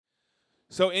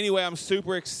So anyway, I'm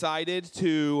super excited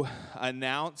to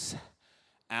announce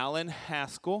Alan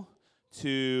Haskell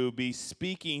to be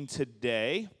speaking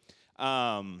today.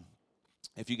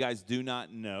 If you guys do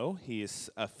not know, he is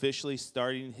officially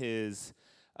starting his,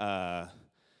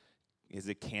 is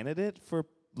it candidate for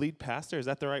lead pastor? Is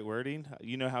that the right wording?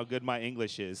 You know how good my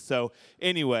English is. So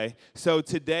anyway, so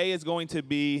today is going to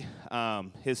be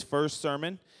his first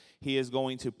sermon. He is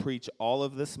going to preach all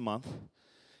of this month.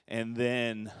 And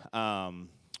then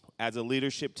as a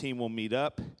leadership team, we'll meet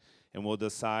up and we'll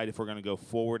decide if we're going to go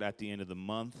forward at the end of the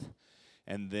month.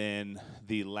 And then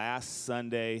the last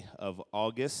Sunday of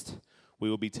August, we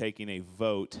will be taking a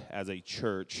vote as a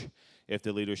church if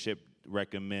the leadership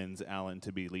recommends Alan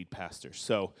to be lead pastor.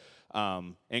 So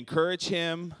encourage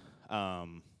him. I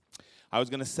was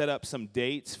going to set up some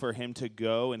dates for him to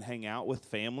go and hang out with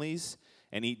families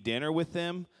and eat dinner with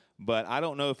them. But I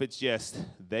don't know if it's just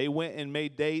they went and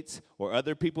made dates or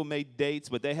other people made dates,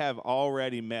 but they have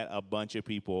already met a bunch of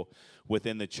people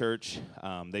within the church.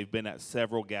 They've been at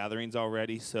several gatherings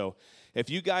already. So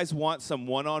if you guys want some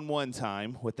one-on-one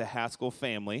time with the Haskell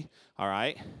family, all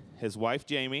right, his wife,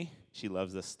 Jamie, she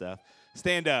loves this stuff.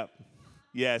 Stand up.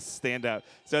 Yes, stand up.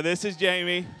 So this is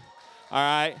Jamie, all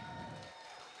right.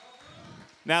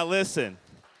 Now listen.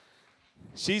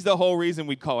 She's the whole reason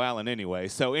we call Alan anyway.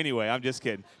 So anyway, I'm just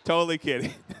kidding. Totally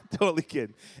kidding. Totally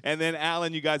kidding. And then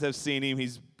Alan, you guys have seen him.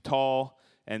 He's tall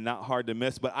and not hard to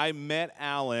miss. But I met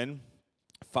Alan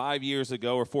 5 years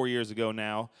ago or 4 years ago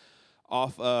now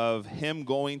off of him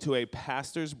going to a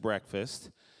pastor's breakfast.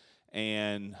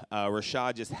 And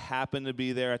Rashad just happened to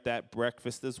be there at that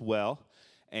breakfast as well.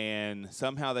 And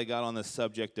somehow they got on the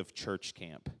subject of church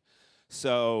camp.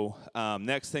 So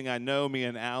next thing I know, me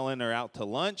and Alan are out to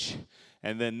lunch.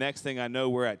 And then next thing I know,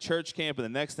 we're at church camp. And the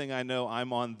next thing I know,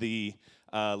 I'm on the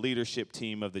leadership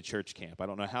team of the church camp. I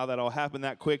don't know how that all happened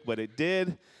that quick, but it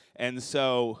did. And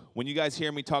so when you guys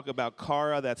hear me talk about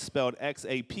CARA, that's spelled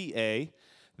X-A-P-A,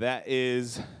 that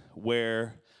is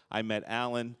where I met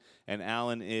Alan. And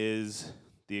Alan is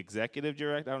the executive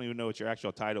director. I don't even know what your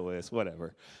actual title is.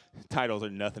 Whatever. Titles are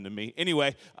nothing to me.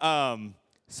 Anyway,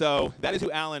 so that is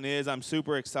who Alan is. I'm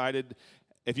super excited.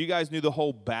 If you guys knew the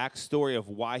whole backstory of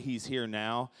why he's here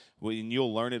now, and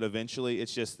you'll learn it eventually,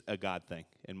 it's just a God thing,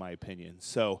 in my opinion.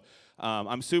 So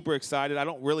I'm super excited. I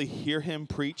don't really hear him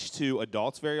preach to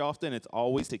adults very often. It's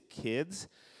always to kids.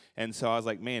 And so I was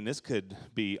like, man, this could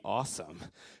be awesome.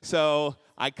 So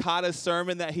I caught a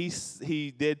sermon that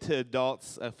he did to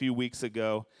adults a few weeks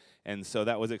ago, and so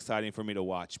that was exciting for me to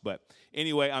watch. But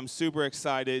anyway, I'm super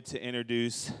excited to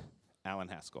introduce Alan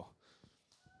Haskell.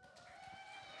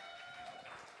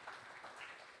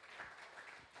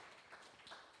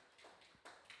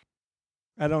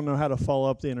 I don't know how to follow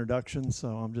up the introduction, so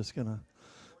I'm just going to.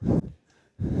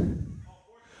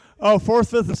 Oh,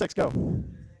 4th, 5th, and 6th, go.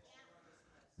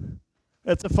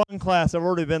 It's a fun class. I've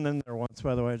already been in there once,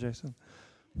 by the way, Jason.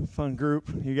 Fun group.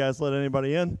 You guys let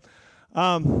anybody in?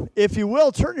 If you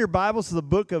will, turn your Bibles to the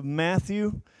book of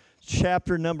Matthew,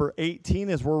 chapter number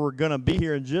 18 is where we're going to be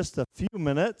here in just a few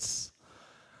minutes.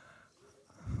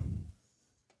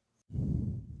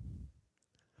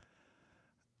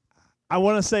 I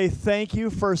want to say thank you,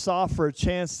 first off, for a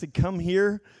chance to come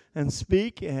here and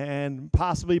speak and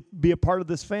possibly be a part of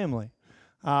this family.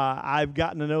 I've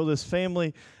gotten to know this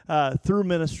family through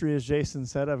ministry, as Jason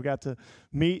said. I've got to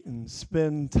meet and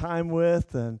spend time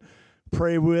with and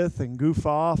pray with and goof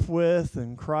off with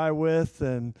and cry with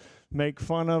and make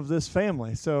fun of this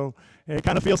family. So it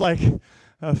kind of feels like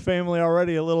a family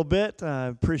already a little bit. I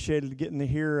appreciated getting to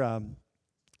hear.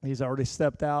 He's already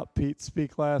stepped out. Pete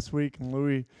speak last week and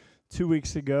Louis 2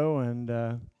 weeks ago, and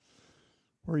where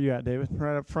are you at, David?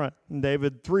 Right up front. And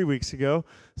David 3 weeks ago.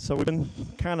 So we've been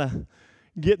kind of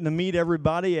getting to meet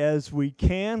everybody as we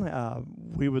can.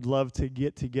 We would love to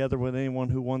get together with anyone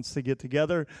who wants to get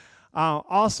together.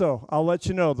 Also, I'll let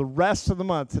you know, the rest of the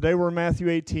month, today we're in Matthew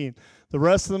 18. The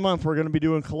rest of the month we're going to be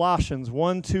doing Colossians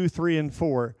 1, 2, 3, and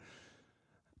 4.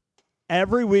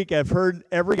 Every week I've heard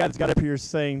every guy that's got up here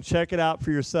saying, check it out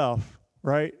for yourself.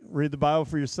 Right? Read the Bible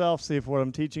for yourself, see if what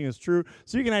I'm teaching is true.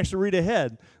 So you can actually read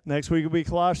ahead. Next week will be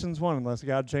Colossians 1, unless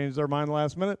God changed their mind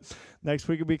last minute. Next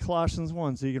week will be Colossians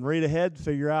 1. So you can read ahead,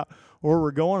 figure out where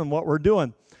we're going and what we're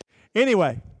doing.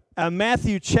 Anyway,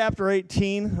 Matthew chapter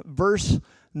 18, verse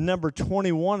number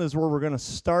 21 is where we're going to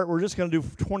start. We're just going to do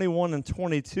 21 and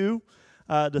 22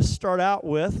 to start out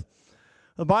with.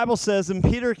 The Bible says, and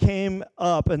Peter came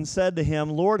up and said to him,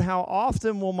 Lord, how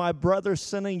often will my brother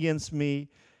sin against me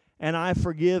and I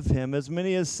forgive him? As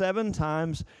many as 7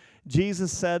 times.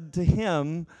 Jesus said to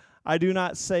him, I do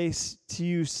not say to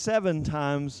you 7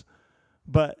 times,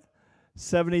 but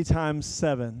 70 times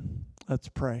 7. Let's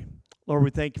pray. Lord,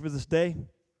 we thank you for this day.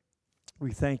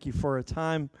 We thank you for a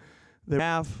time that we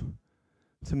have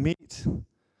to meet,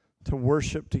 to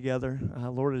worship together.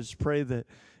 Lord, I just pray that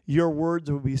your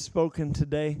words will be spoken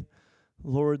today.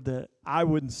 Lord, that I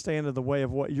wouldn't stand in the way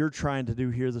of what you're trying to do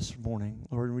here this morning.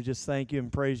 Lord, we just thank you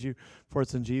and praise you for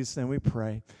it's in Jesus' name we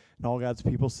pray. And all God's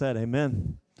people said,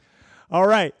 amen. All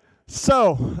right,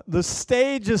 so the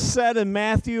stage is set in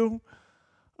Matthew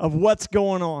of what's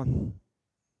going on.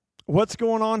 What's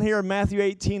going on here in Matthew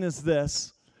 18 is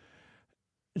this.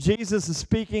 Jesus is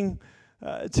speaking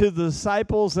to the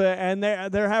disciples, and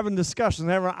they're having discussions.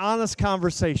 They're having an honest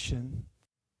conversation.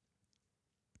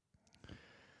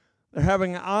 They're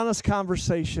having an honest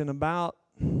conversation about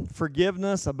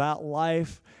forgiveness, about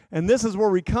life. And this is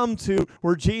where we come to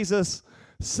where Jesus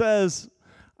says,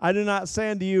 I do not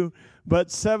say unto you,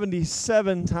 but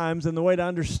 77 times. And the way to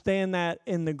understand that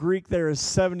in the Greek there is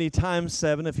 70 times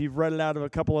 7. If you've read it out of a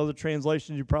couple other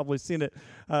translations, you've probably seen it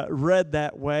read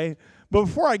that way. But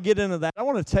before I get into that, I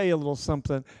want to tell you a little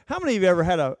something. How many of you ever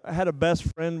had a best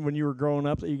friend when you were growing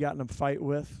up that you got in a fight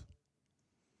with?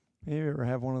 Any of you ever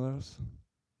have one of those?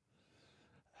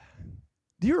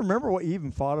 Do you remember what you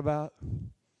even fought about?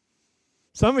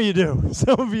 Some of you do.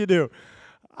 Some of you do.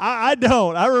 I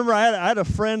don't. I remember I had a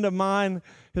friend of mine.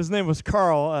 His name was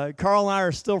Carl. Carl and I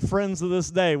are still friends to this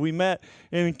day. We met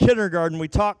in kindergarten. We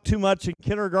talked too much in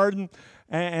kindergarten,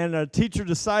 and a teacher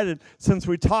decided since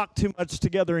we talked too much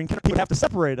together in kindergarten, he'd have to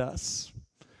separate us.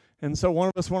 And so one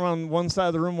of us went on one side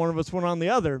of the room, one of us went on the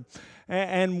other.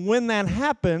 And when that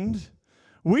happened,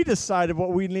 we decided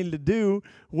what we needed to do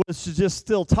was to just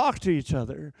still talk to each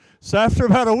other. So after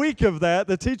about a week of that,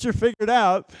 the teacher figured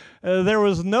out there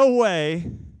was no way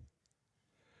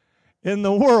in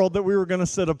the world that we were going to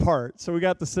sit apart. So we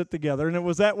got to sit together, and it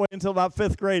was that way until about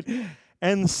 5th grade.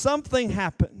 And something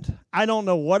happened. I don't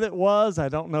know what it was. I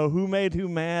don't know who made who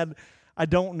mad. I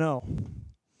don't know.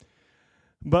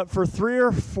 But for 3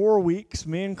 or 4 weeks,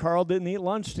 me and Carl didn't eat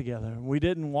lunch together. We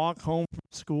didn't walk home from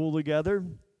school together.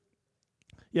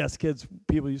 Yes, kids,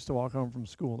 people used to walk home from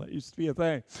school. That used to be a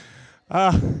thing.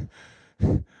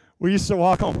 We used to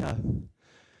walk home.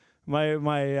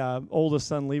 My oldest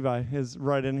son, Levi, is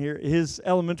right in here. His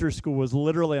elementary school was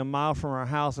literally a mile from our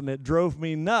house, and it drove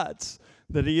me nuts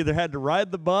that he either had to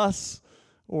ride the bus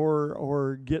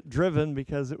or get driven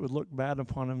because it would look bad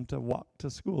upon him to walk to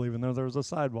school, even though there was a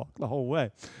sidewalk the whole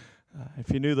way.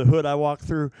 If you knew the hood I walked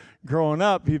through growing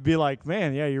up, you'd be like,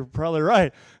 man, yeah, you're probably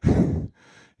right.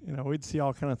 You know, we'd see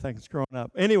all kind of things growing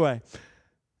up. Anyway,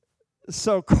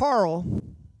 so Carl,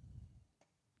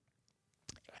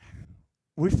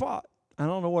 we fought. I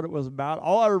don't know what it was about.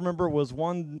 All I remember was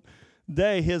one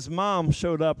day his mom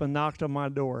showed up and knocked on my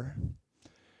door.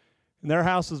 And their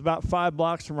house was about 5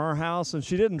 blocks from our house, and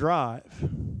she didn't drive,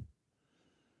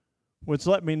 which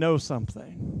let me know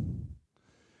something.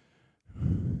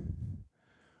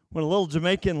 When a little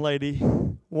Jamaican lady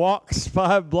walks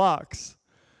 5 blocks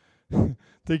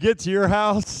to get to your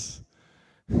house,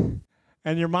 and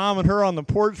your mom and her on the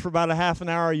porch for about a half an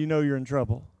hour, you know you're in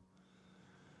trouble.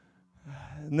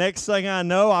 Next thing I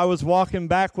know, I was walking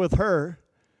back with her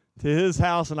to his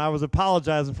house, and I was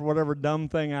apologizing for whatever dumb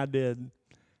thing I did.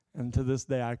 And to this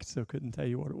day, I still couldn't tell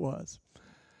you what it was.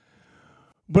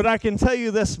 But I can tell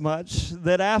you this much,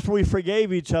 that after we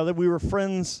forgave each other, we were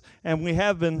friends, and we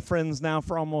have been friends now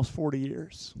for almost 40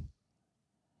 years.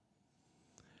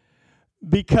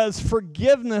 Because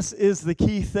forgiveness is the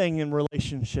key thing in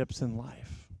relationships in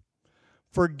life.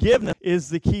 Forgiveness is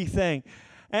the key thing.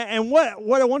 And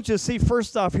what I want you to see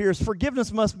first off here is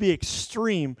forgiveness must be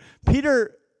extreme.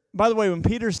 Peter, by the way, when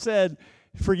Peter said,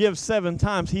 forgive 7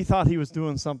 times, he thought he was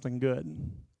doing something good.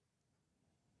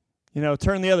 You know,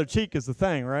 turn the other cheek is the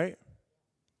thing, right?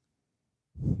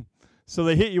 So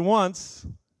they hit you once,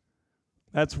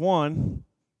 that's 1.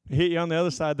 They hit you on the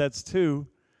other side, that's 2.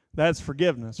 That's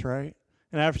forgiveness, right?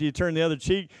 And after you turn the other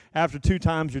cheek, after 2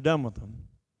 times, you're done with them.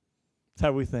 That's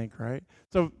how we think, right?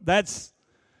 So that's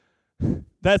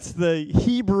the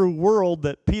Hebrew world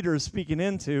that Peter is speaking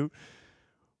into.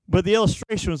 But the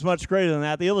illustration was much greater than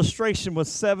that. The illustration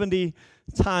was 70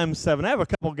 times 7. I have a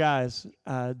couple guys,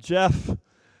 Jeff,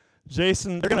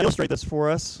 Jason. They're going to illustrate this for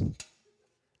us.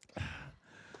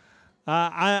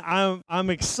 I'm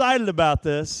excited about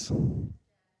this.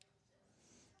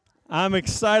 I'm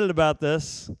excited about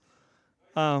this.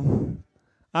 I'm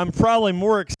probably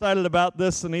more excited about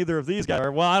this than either of these guys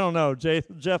are. Well, I don't know.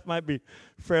 Jeff might be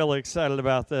fairly excited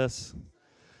about this.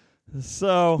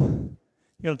 So,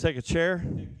 you going to take a chair?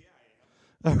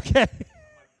 Okay.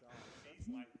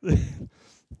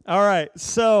 All right.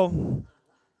 So,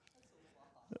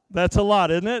 That's a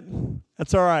lot, isn't it?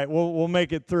 That's all right. We'll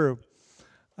make it through.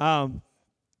 I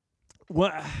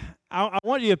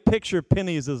want you to picture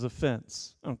pennies as a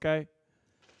fence, okay?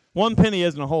 One penny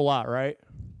isn't a whole lot, right?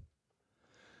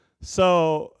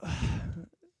 So,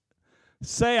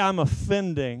 say I'm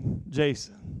offending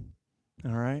Jason,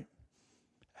 all right?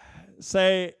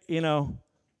 Say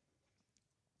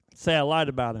I lied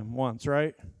about him once,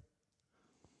 right?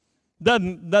 I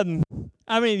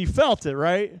mean, you felt it,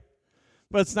 right?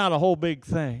 But it's not a whole big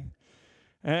thing.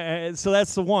 And so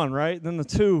that's the one, right? Then the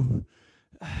two,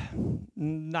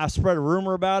 I spread a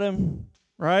rumor about him,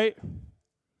 right?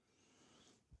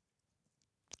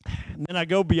 And then I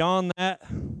go beyond that.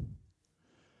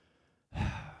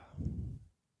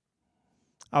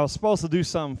 I was supposed to do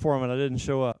something for him and I didn't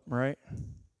show up, right?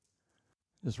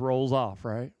 Just rolls off,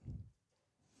 right?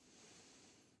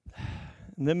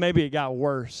 And then maybe it got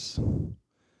worse.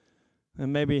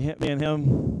 And maybe me and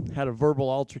him had a verbal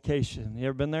altercation. You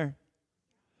ever been there?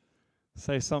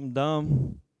 Say something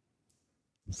dumb.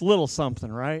 It's a little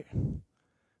something, right?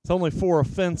 It's only 4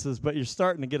 offenses, but you're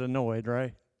starting to get annoyed,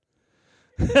 right?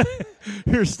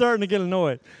 You're starting to get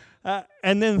annoyed.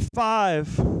 And then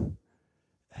 5,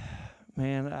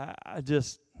 man, I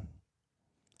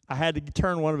had to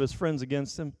turn one of his friends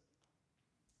against him.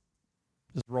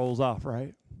 Just rolls off,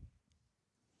 right?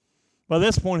 By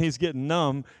this point, he's getting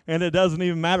numb, and it doesn't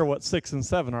even matter what 6 and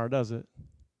 7 are, does it?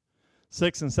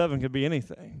 6 and 7 could be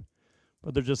anything,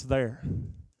 but they're just there.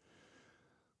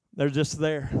 They're just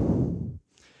there.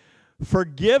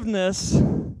 Forgiveness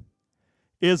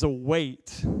is a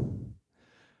weight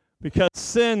because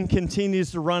sin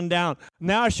continues to run down.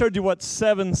 Now I showed you what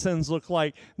 7 sins look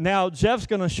like. Now Jeff's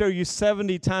going to show you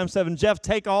 70 times 7. Jeff,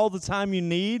 take all the time you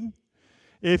need.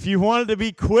 If you want it to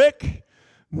be quick,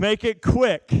 make it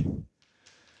quick.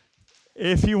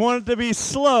 If you want it to be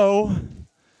slow,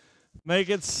 make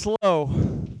it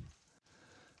slow.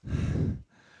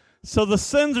 So the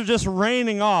sins are just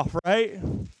raining off, right?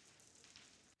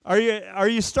 Are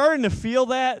you starting to feel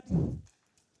that?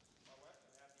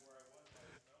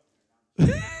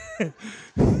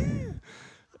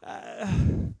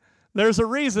 There's a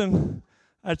reason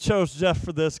I chose Jeff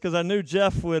for this, because I knew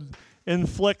Jeff would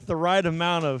inflict the right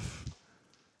amount of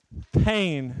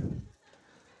pain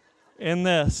in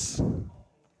this.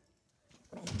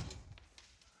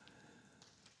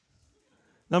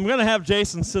 Now I'm going to have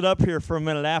Jason sit up here for a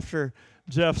minute after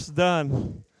Jeff's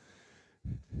done.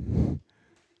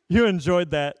 You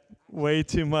enjoyed that way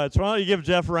too much. Why don't you give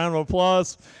Jeff a round of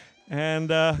applause? And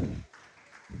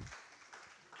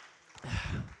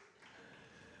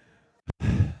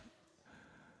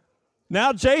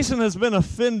now Jason has been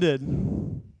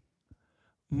offended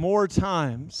more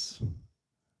times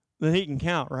than he can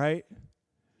count, right?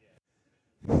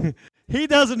 He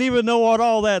doesn't even know what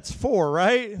all that's for,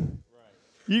 right?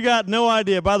 You got no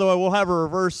idea. By the way, we'll have a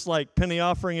reverse penny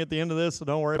offering at the end of this, so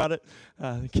don't worry about it.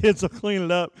 The kids will clean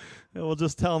it up, and we'll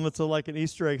just tell them it's like an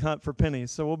Easter egg hunt for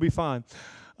pennies, so we'll be fine.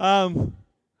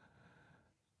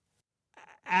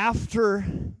 After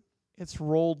it's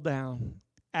rolled down,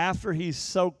 after he's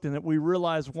soaked in it, we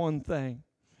realize one thing,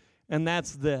 and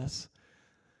that's this: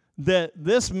 that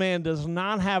this man does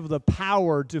not have the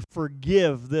power to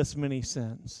forgive this many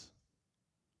sins,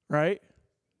 right?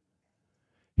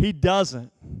 He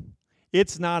doesn't.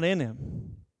 It's not in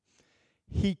him.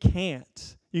 He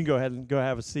can't. You can go ahead and go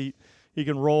have a seat. You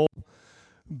can roll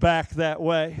back that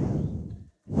way.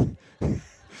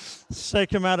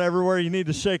 Shake him out everywhere you need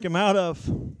to shake him out of.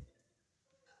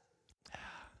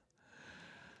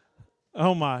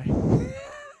 Oh, my.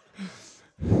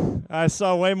 I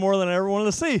saw way more than I ever wanted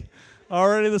to see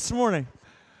already this morning.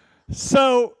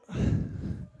 So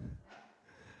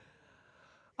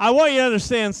I want you to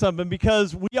understand something,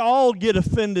 because we all get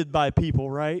offended by people,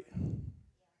 right?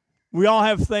 We all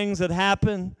have things that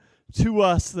happen to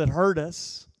us that hurt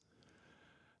us.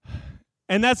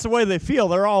 And that's the way they feel.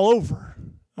 They're all over,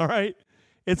 all right?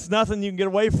 It's nothing you can get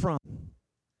away from.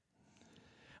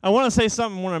 I want to say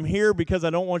something when I'm here, because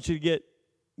I don't want you to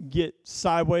get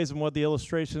sideways in what the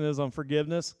illustration is on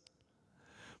forgiveness.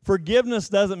 Forgiveness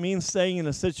doesn't mean staying in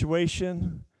a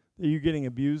situation that you're getting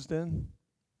abused in.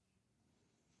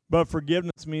 But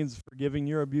forgiveness means forgiving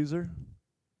your abuser,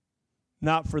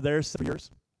 not for their sake, yours,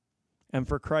 and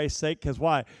for Christ's sake. Because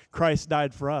why? Christ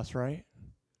died for us, right?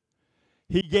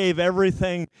 He gave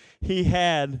everything he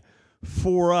had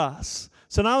for us.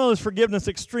 So not only is forgiveness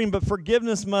extreme, but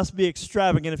forgiveness must be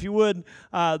extravagant. If you would,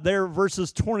 there,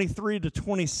 verses 23 to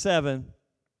 27.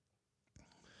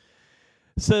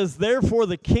 It says, "Therefore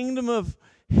the kingdom of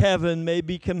heaven may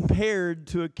be compared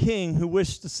to a king who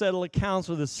wished to settle accounts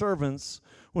with his servants.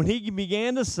 When he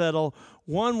began to settle,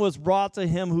 one was brought to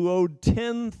him who owed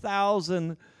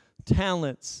 10,000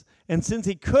 talents. And since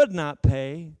he could not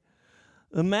pay,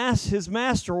 his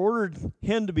master ordered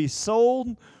him to be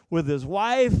sold with his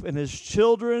wife and his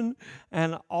children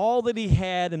and all that he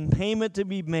had, and payment to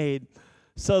be made.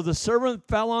 So the servant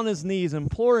fell on his knees,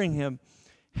 imploring him,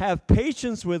 "Have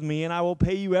patience with me, and I will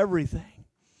pay you everything."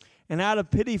 And out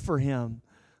of pity for him,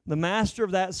 the master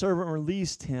of that servant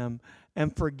released him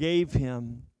and forgave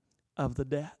him of the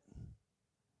debt.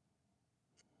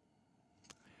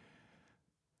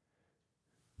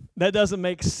 That doesn't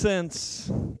make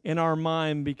sense in our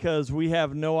mind because we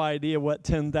have no idea what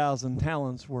 10,000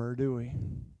 talents were, do we?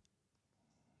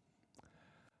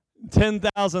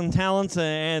 10,000 talents,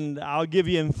 and I'll give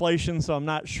you inflation, so I'm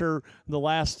not sure. The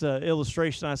last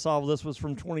illustration I saw of this was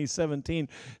from 2017.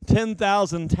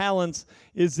 10,000 talents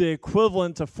is the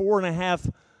equivalent to $4.5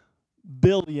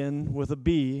 billion with a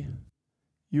B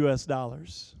US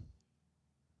dollars.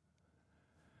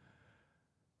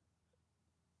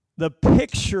 The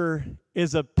picture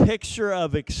is a picture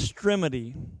of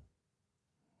extremity.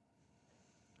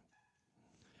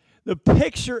 The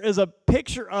picture is a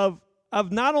picture of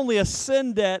not only a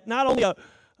sin debt, not only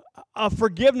a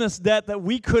forgiveness debt that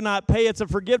we could not pay, it's a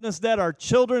forgiveness debt our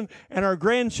children and our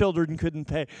grandchildren couldn't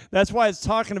pay. That's why it's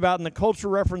talking about in the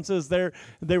cultural references there,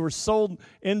 they were sold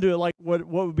into like what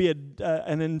would be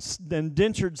an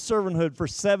indentured servanthood for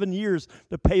 7 years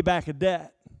to pay back a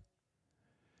debt.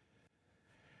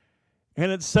 And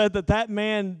it said that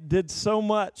man did so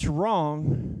much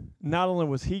wrong, not only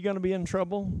was he going to be in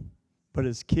trouble, but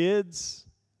his kids,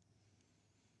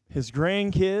 his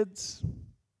grandkids,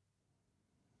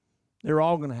 they're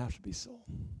all going to have to be sold.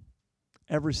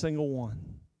 Every single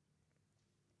one.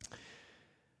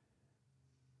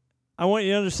 I want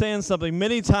you to understand something.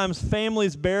 Many times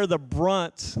families bear the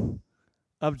brunt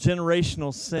of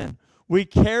generational sin. We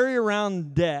carry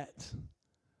around debt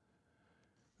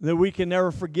that we can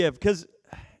never forgive. Because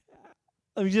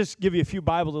let me just give you a few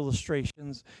Bible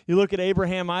illustrations. You look at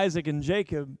Abraham, Isaac, and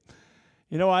Jacob.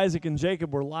 You know Isaac and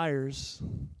Jacob were liars.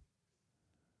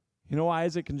 You know why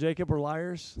Isaac and Jacob were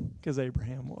liars? Because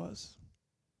Abraham was.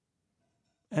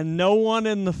 And no one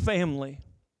in the family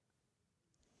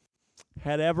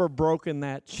had ever broken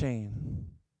that chain.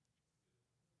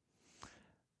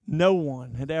 No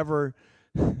one had ever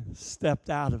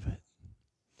stepped out of it.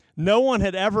 No one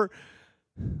had ever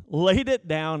laid it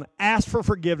down, asked for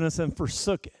forgiveness, and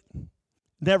forsook it.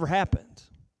 Never happened.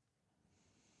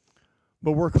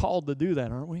 But we're called to do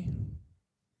that, aren't we?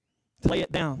 To lay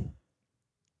it down.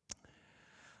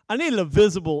 I need a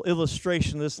visible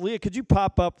illustration of this. Leah, could you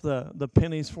pop up the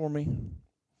pennies for me?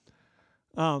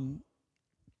 I'm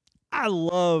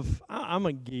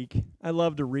a geek. I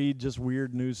love to read just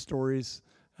weird news stories.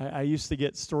 I used to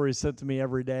get stories sent to me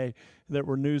every day that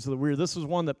were news of the weird. This was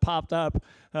one that popped up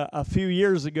a few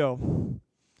years ago.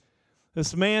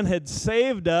 This man had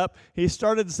saved up. He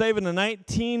started saving in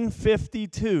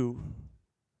 1952.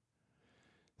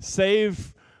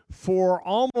 Saved for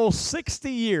almost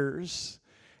 60 years.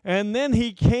 And then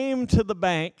he came to the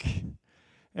bank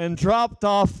and dropped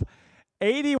off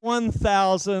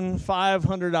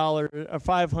 $81,500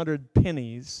 500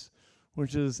 pennies,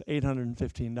 which is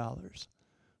 $815.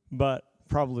 But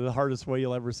probably the hardest way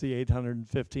you'll ever see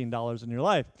 $815 in your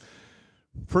life.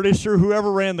 Pretty sure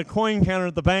whoever ran the coin counter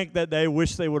at the bank that day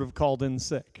wished they would have called in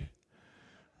sick.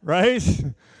 Right?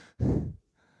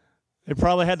 They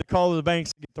probably had to call the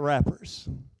banks to get the wrappers.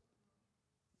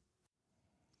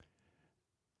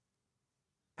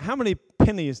 How many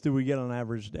pennies do we get on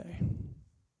average day?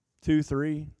 2,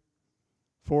 3,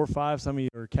 4, 5. Some of you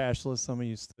are cashless. Some of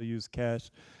you still use cash.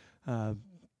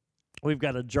 We've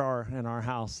got a jar in our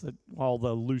house that all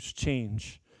the loose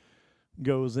change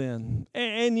goes in.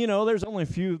 And you know, there's only a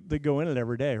few that go in it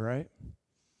every day, right?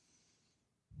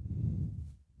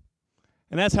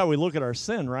 And that's how we look at our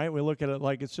sin, right? We look at it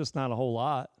like it's just not a whole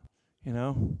lot, you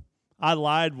know. I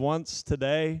lied once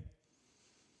today.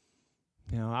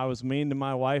 You know, I was mean to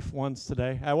my wife once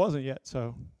today. I wasn't yet,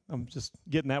 so I'm just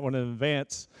getting that one in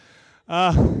advance.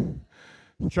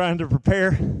 Trying to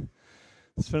prepare.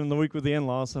 Spending the week with the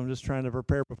in-laws, so I'm just trying to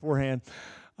prepare beforehand.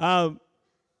 You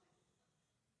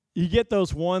get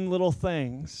those one little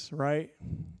things, right?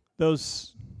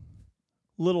 Those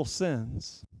little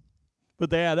sins. But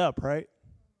they add up, right?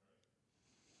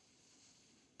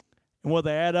 And what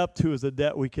they add up to is a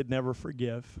debt we could never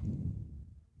forgive.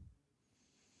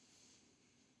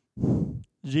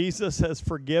 Jesus has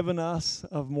forgiven us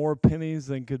of more pennies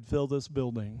than could fill this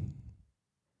building.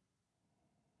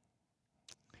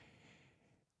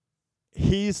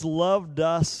 He's loved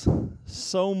us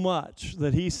so much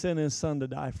that he sent his son to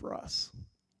die for us.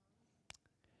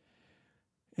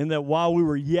 And that while we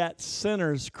were yet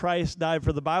sinners, Christ died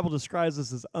for. The Bible describes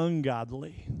us as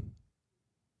ungodly,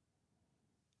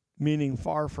 meaning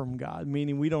far from God,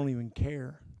 meaning we don't even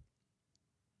care.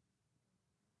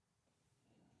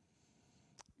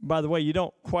 By the way, you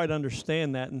don't quite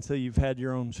understand that until you've had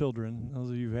your own children. Those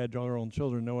of you who've had your own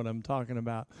children know what I'm talking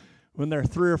about. When they're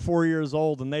 3 or 4 years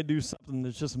old and they do something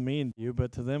that's just mean to you,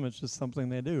 but to them it's just something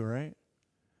they do, right?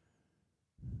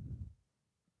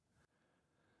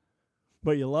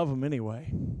 But you love them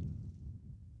anyway.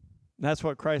 That's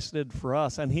what Christ did for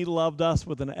us. And he loved us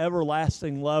with an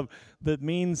everlasting love that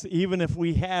means even if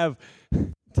we have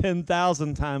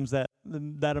 10,000 times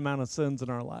that amount of sins in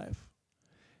our life,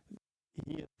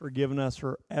 he has forgiven us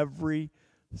for every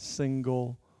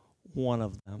single one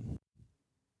of them.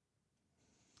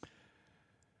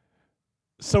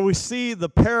 So we see the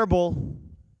parable,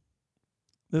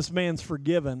 this man's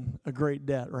forgiven a great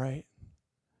debt, right?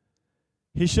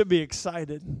 He should be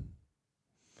excited.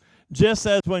 Just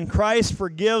as when Christ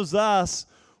forgives us,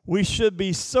 we should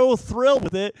be so thrilled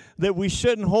with it that we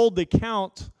shouldn't hold the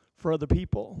count for other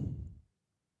people,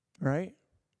 right?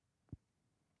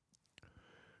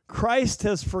 Christ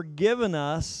has forgiven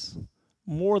us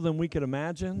more than we could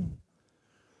imagine,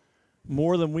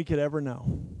 more than we could ever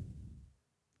know.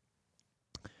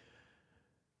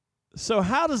 So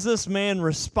how does this man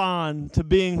respond to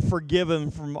being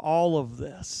forgiven from all of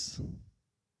this?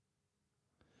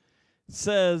 It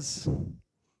says,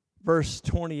 verse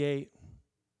 28.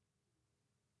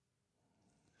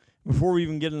 Before we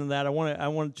even get into that, I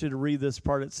want you to read this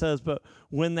part. It says, but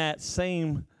when that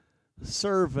same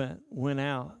servant went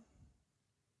out.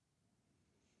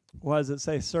 Why does it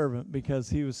say servant? Because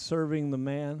he was serving the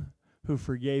man who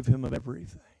forgave him of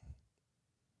everything.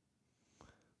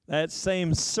 That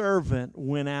same servant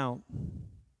went out,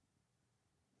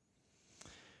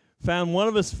 found one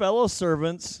of his fellow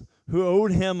servants who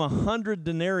owed him 100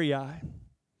 denarii,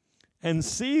 and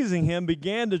seizing him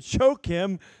began to choke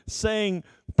him, saying,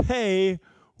 pay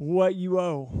what you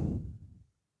owe.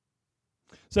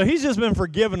 So he's just been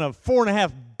forgiven of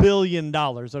 $4.5 billion,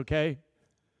 okay?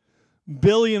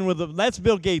 Billion that's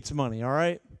Bill Gates money, all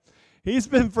right? He's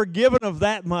been forgiven of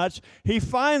that much. He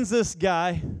finds this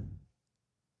guy,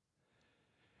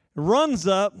 runs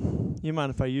up. You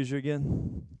mind if I use you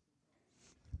again?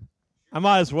 I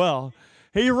might as well.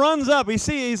 He runs up.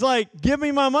 He's like, give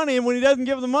me my money. And when he doesn't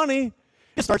give him the money,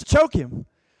 he starts to choke him.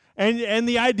 And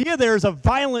the idea there is a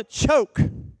violent choke.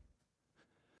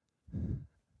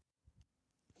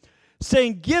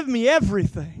 Saying, give me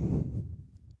everything.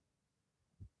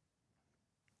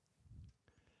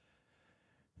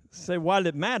 Say, why did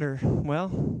it matter?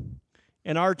 Well,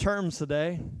 in our terms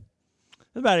today,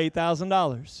 it's about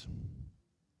 $8,000. Is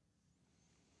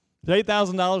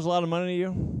 $8,000 a lot of money to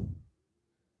you?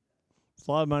 It's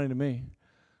a lot of money to me.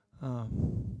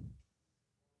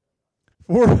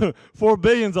 $4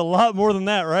 billion's a lot more than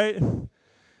that, right?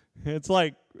 It's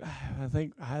like, I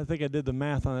think I did the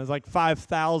math on it. It's like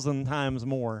 5,000 times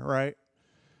more, right?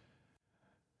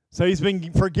 So he's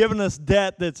been forgiven us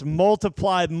debt that's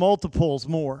multiplied multiples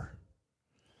more.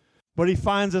 But he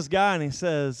finds this guy and he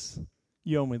says,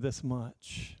 you owe me this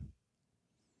much.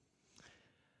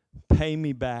 Pay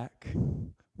me back.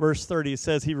 Verse 30, it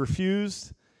says he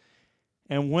refused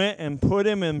and went and put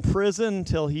him in prison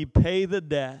till he pay the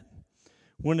debt.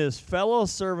 When his fellow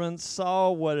servants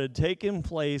saw what had taken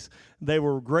place, they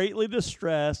were greatly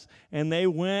distressed, and they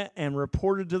went and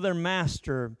reported to their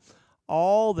master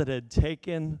all that had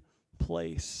taken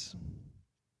place.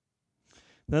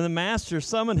 Then the master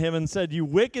summoned him and said, you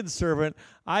wicked servant,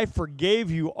 I forgave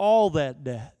you all that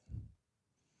debt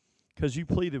because you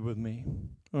pleaded with me. I'm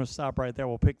going to stop right there.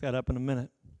 We'll pick that up in a minute.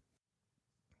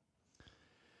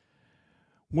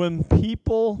 When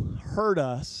people hurt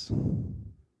us,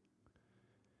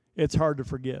 it's hard to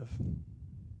forgive.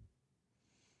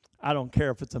 I don't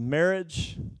care if it's a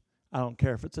marriage. I don't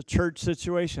care if it's a church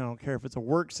situation. I don't care if it's a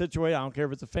work situation. I don't care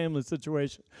if it's a family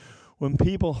situation. When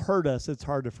people hurt us, it's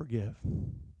hard to forgive.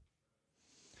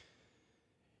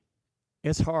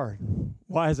 It's hard.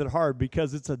 Why is it hard?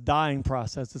 Because it's a dying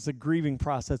process. It's a grieving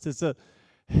process. It's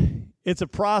a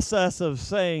process of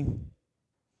saying,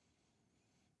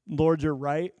 Lord, you're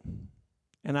right,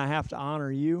 and I have to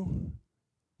honor you,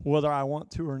 whether I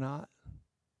want to or not.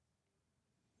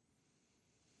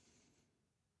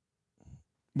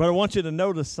 But I want you to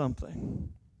notice something.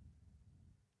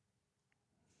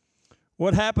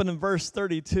 What happened in verse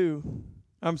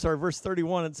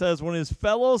 31, it says, when his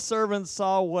fellow servants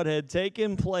saw what had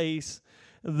taken place,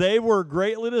 they were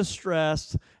greatly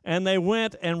distressed, and they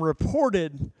went and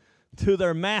reported to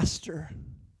their master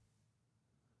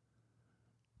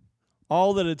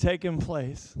all that had taken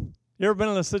place. You ever been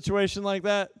in a situation like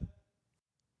that?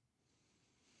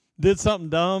 Did something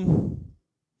dumb?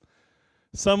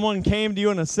 Someone came to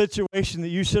you in a situation that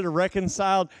you should have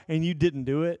reconciled and you didn't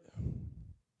do it?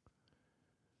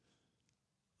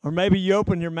 Or maybe you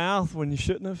opened your mouth when you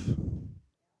shouldn't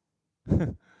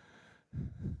have?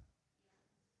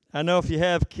 I know if you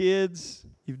have kids,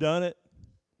 you've done it.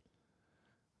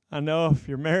 I know if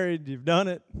you're married, you've done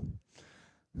it.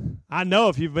 I know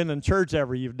if you've been in church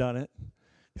ever, you've done it.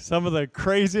 Some of the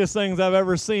craziest things I've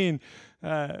ever seen,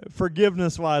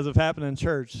 forgiveness-wise, have happened in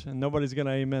church, and nobody's going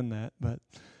to amen that. But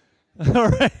all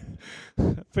right,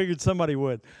 figured somebody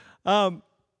would.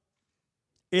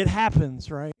 It happens,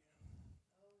 right?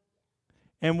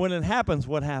 And when it happens,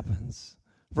 what happens?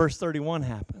 Verse 31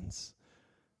 happens.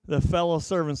 The fellow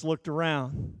servants looked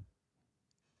around.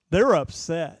 They were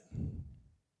upset.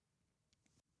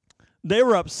 They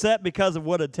were upset because of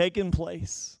what had taken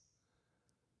place.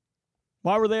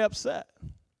 Why were they upset?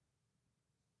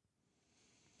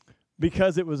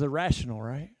 Because it was irrational,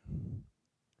 right?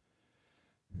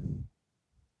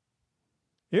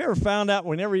 You ever found out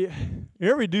whenever you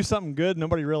do something good,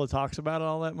 nobody really talks about it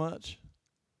all that much?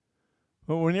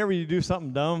 But whenever you do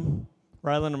something dumb,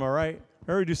 Rylan, am I right?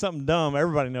 Whenever you do something dumb,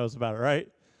 everybody knows about it, right?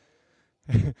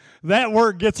 That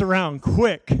word gets around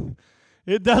quick.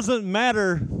 It doesn't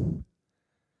matter.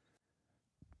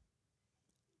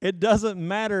 It doesn't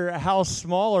matter how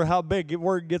small or how big. The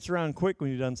word gets around quick when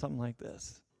you've done something like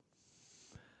this.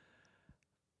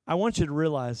 I want you to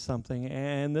realize something,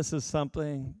 and this is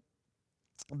something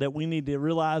that we need to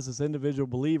realize as individual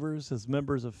believers, as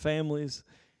members of families,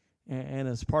 and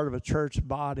as part of a church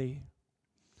body.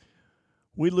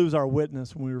 We lose our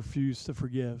witness when we refuse to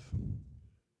forgive.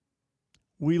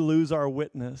 We lose our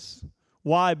witness.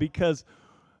 Why? Because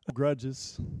of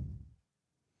grudges.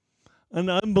 An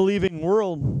unbelieving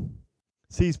world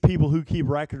sees people who keep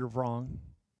record of wrong.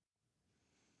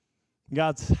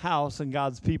 God's house and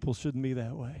God's people shouldn't be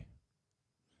that way.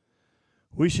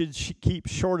 We should keep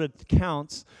short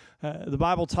accounts. The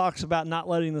Bible talks about not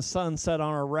letting the sun set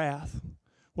on our wrath.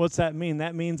 What's that mean?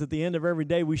 That means at the end of every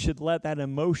day, we should let that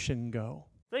emotion go.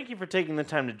 Thank you for taking the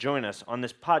time to join us on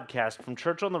this podcast from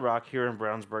Church on the Rock here in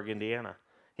Brownsburg, Indiana.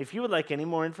 If you would like any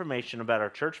more information about our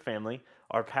church family,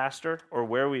 our pastor, or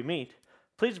where we meet,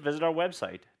 please visit our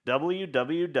website,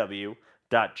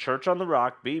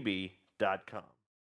 www.churchontherockbb.com.